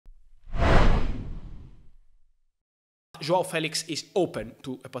JOÁO FELIX is open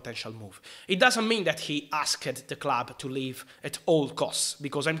to a potential move. It doesn't mean that he asked the club to leave at all costs,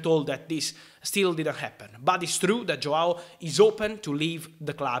 because I'm told that this still didn't happen. But it's true that João is open to leave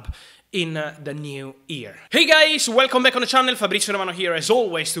the club in the new year. Hey guys, welcome back on the channel. Fabrizio Romano here as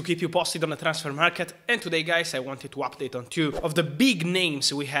always to keep you posted on the transfer market. And today guys, I wanted to update on two of the big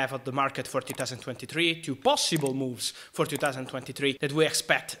names we have on the market for 2023, two possible moves for 2023 that we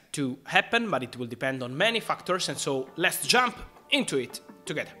expect to happen, but it will depend on many factors, and so let's jump into it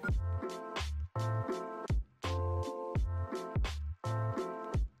together.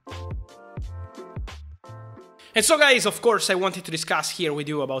 And so guys, of course, I wanted to discuss here with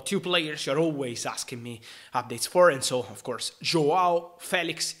you about two players you're always asking me updates for, and so, of course, João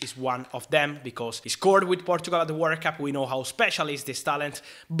Felix is one of them, because he scored with Portugal at the World Cup. We know how special is this talent,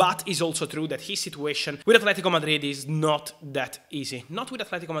 but it's also true that his situation with Atletico Madrid is not that easy. Not with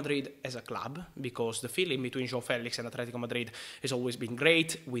Atletico Madrid as a club, because the feeling between João Felix and Atletico Madrid has always been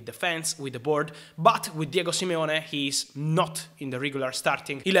great, with the fans, with the board, but with Diego Simeone, he's not in the regular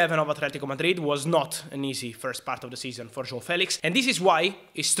starting 11 of Atletico Madrid. Was not an easy first part of the season for João Felix, and this is why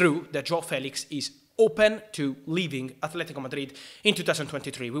it's true that João Felix is open to leaving Atletico Madrid in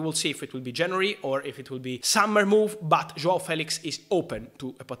 2023. We will see if it will be January or if it will be summer move, but João Felix is open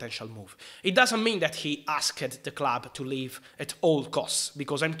to a potential move. It doesn't mean that he asked the club to leave at all costs,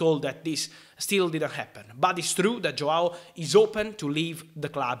 because I'm told that this still didn't happen. But it's true that João is open to leave the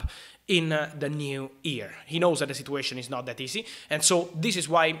club in the new year. He knows that the situation is not that easy, and so this is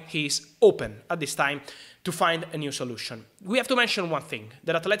why he's open at this time to find a new solution. We have to mention one thing,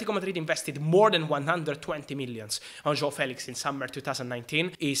 that Atletico Madrid invested more than 120 millions on João Felix in summer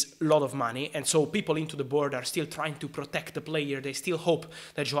 2019, is a lot of money, and so people into the board are still trying to protect the player. They still hope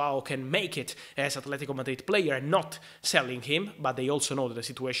that João can make it as Atletico Madrid player and not selling him, but they also know that the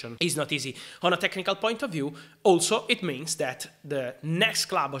situation is not easy on a technical point of view. Also, it means that the next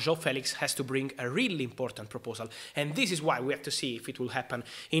club of João Felix has to bring a really important proposal, and this is why we have to see if it will happen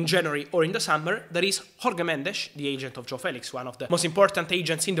in January or in the summer. There is Jorge Mendes, the agent of João Felix, one of the most important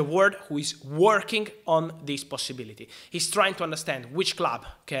agents in the world, who is working on this possibility. He's trying to understand which club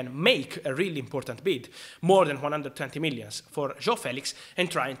can make a really important bid, more than 120 millions for João Felix, and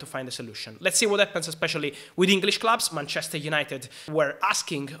trying to find a solution. Let's see what happens, especially with English clubs. Manchester United were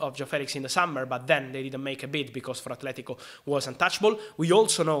asking of João Felix in the summer, but then they didn't make a bid because for Atletico was untouchable. We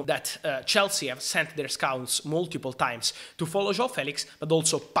also know that Chelsea have sent their scouts multiple times to follow João Felix, but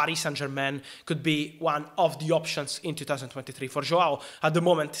also Paris Saint-Germain could be one of the options in 2023 for João. At the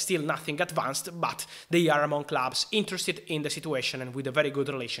moment, still nothing advanced, but they are among clubs interested in the situation and with a very good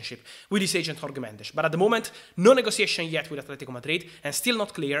relationship with his agent Jorge Mendes. But at the moment, no negotiation yet with Atletico Madrid, and still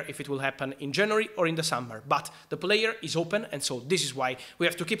not clear if it will happen in January or in the summer. But the player is open, and so this is why we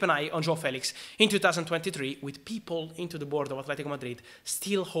have to keep an eye on João Felix in 2023, with people into the board of Atletico Madrid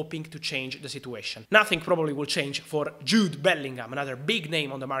still hoping to change the situation. Nothing probably will change for Jude Bellingham, another big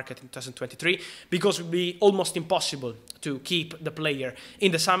name on the market in 2023, because it will be almost impossible to keep the player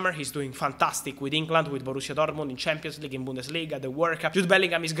in the summer. He's doing fantastic with England, with Borussia Dortmund, in Champions League, in Bundesliga, the World Cup. Jude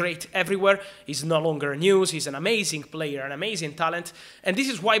Bellingham is great everywhere. He's no longer news. He's an amazing player, an amazing talent. And this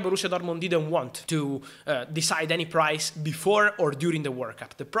is why Borussia Dortmund didn't want to decide any price before or during the World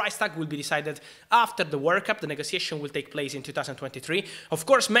Cup. The price tag will be decided after the World Cup. The negotiation will take place in 2023. Of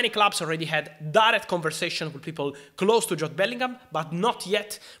course, many clubs already had direct conversations with people close to Jude Bellingham, but not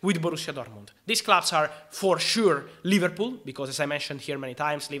yet with Borussia Dortmund. These clubs are for sure Liverpool, because as I mentioned here many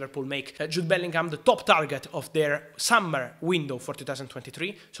times, Liverpool make Jude Bellingham the top target of their summer window for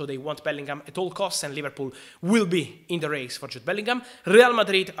 2023, so they want Bellingham at all costs, and Liverpool will be in the race for Jude Bellingham. Real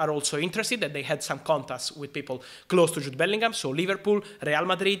Madrid are also interested, and they had some contacts with people close to Jude Bellingham, so Liverpool, Real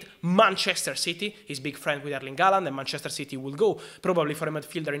Madrid, Manchester City, his big friend with Erling Haaland, and Manchester City will go probably for a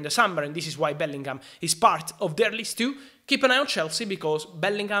midfielder in the summer, and this is why Bellingham is part of their list too. Keep an eye on Chelsea, because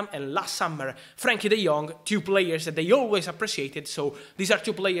Bellingham and last summer Frankie de Jong, two players that they always appreciated, so these are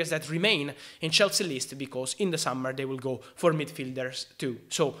two players that remain in Chelsea list, because in the summer they will go for midfielders too.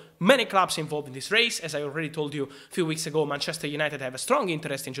 So many clubs involved in this race. As I already told you a few weeks ago, Manchester United have a strong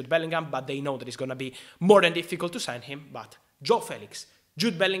interest in Jude Bellingham, but they know that it's going to be more than difficult to sign him. But João Felix,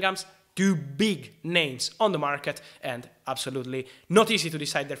 Jude Bellingham's two big names on the market, and absolutely not easy to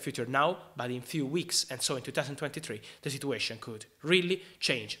decide their future now, but in few weeks, and so in 2023, the situation could really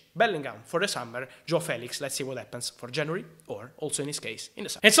change. Bellingham for the summer, João Felix, let's see what happens for January, or also in his case, in the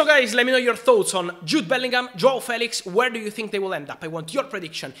summer. And so guys, let me know your thoughts on Jude Bellingham, João Felix. Where do you think they will end up? I want your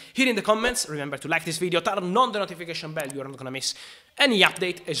prediction here in the comments. Remember to like this video, turn on the notification bell, you're not gonna miss any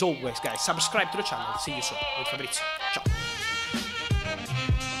update. As always guys, subscribe to the channel. See you soon with Fabrizio. Ciao.